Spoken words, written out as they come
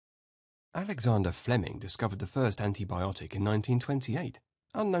Alexander Fleming discovered the first antibiotic in 1928.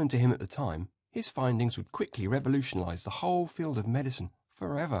 Unknown to him at the time, his findings would quickly revolutionize the whole field of medicine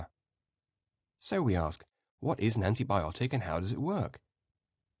forever. So we ask, what is an antibiotic and how does it work?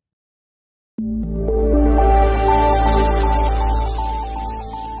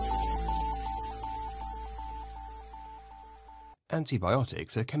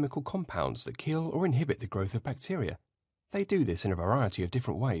 Antibiotics are chemical compounds that kill or inhibit the growth of bacteria. They do this in a variety of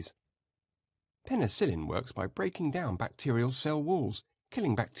different ways. Penicillin works by breaking down bacterial cell walls,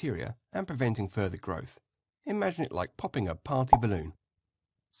 killing bacteria and preventing further growth. Imagine it like popping a party balloon.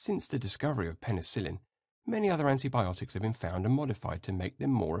 Since the discovery of penicillin, many other antibiotics have been found and modified to make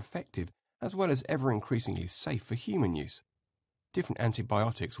them more effective, as well as ever increasingly safe for human use. Different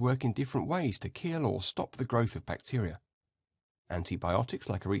antibiotics work in different ways to kill or stop the growth of bacteria. Antibiotics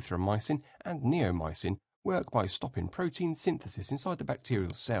like erythromycin and neomycin work by stopping protein synthesis inside the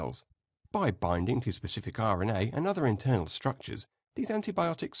bacterial cells. By binding to specific RNA and other internal structures, these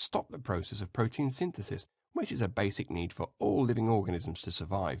antibiotics stop the process of protein synthesis, which is a basic need for all living organisms to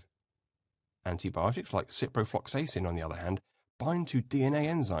survive. Antibiotics like ciprofloxacin, on the other hand, bind to DNA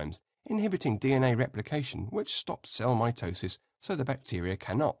enzymes, inhibiting DNA replication, which stops cell mitosis so the bacteria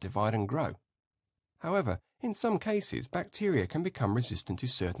cannot divide and grow. However, in some cases, bacteria can become resistant to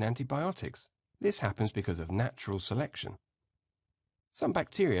certain antibiotics. This happens because of natural selection. Some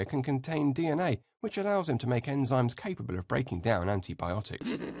bacteria can contain DNA, which allows them to make enzymes capable of breaking down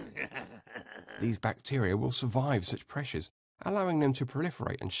antibiotics. These bacteria will survive such pressures, allowing them to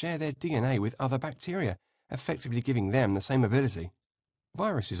proliferate and share their DNA with other bacteria, effectively giving them the same ability.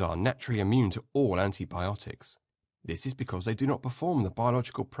 Viruses are naturally immune to all antibiotics. This is because they do not perform the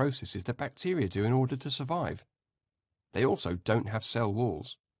biological processes that bacteria do in order to survive. They also don't have cell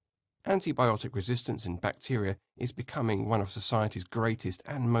walls. Antibiotic resistance in bacteria is becoming one of society's greatest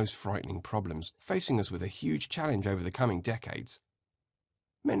and most frightening problems, facing us with a huge challenge over the coming decades.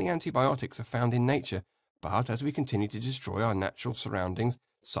 Many antibiotics are found in nature, but as we continue to destroy our natural surroundings,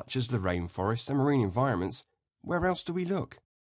 such as the rainforests and marine environments, where else do we look?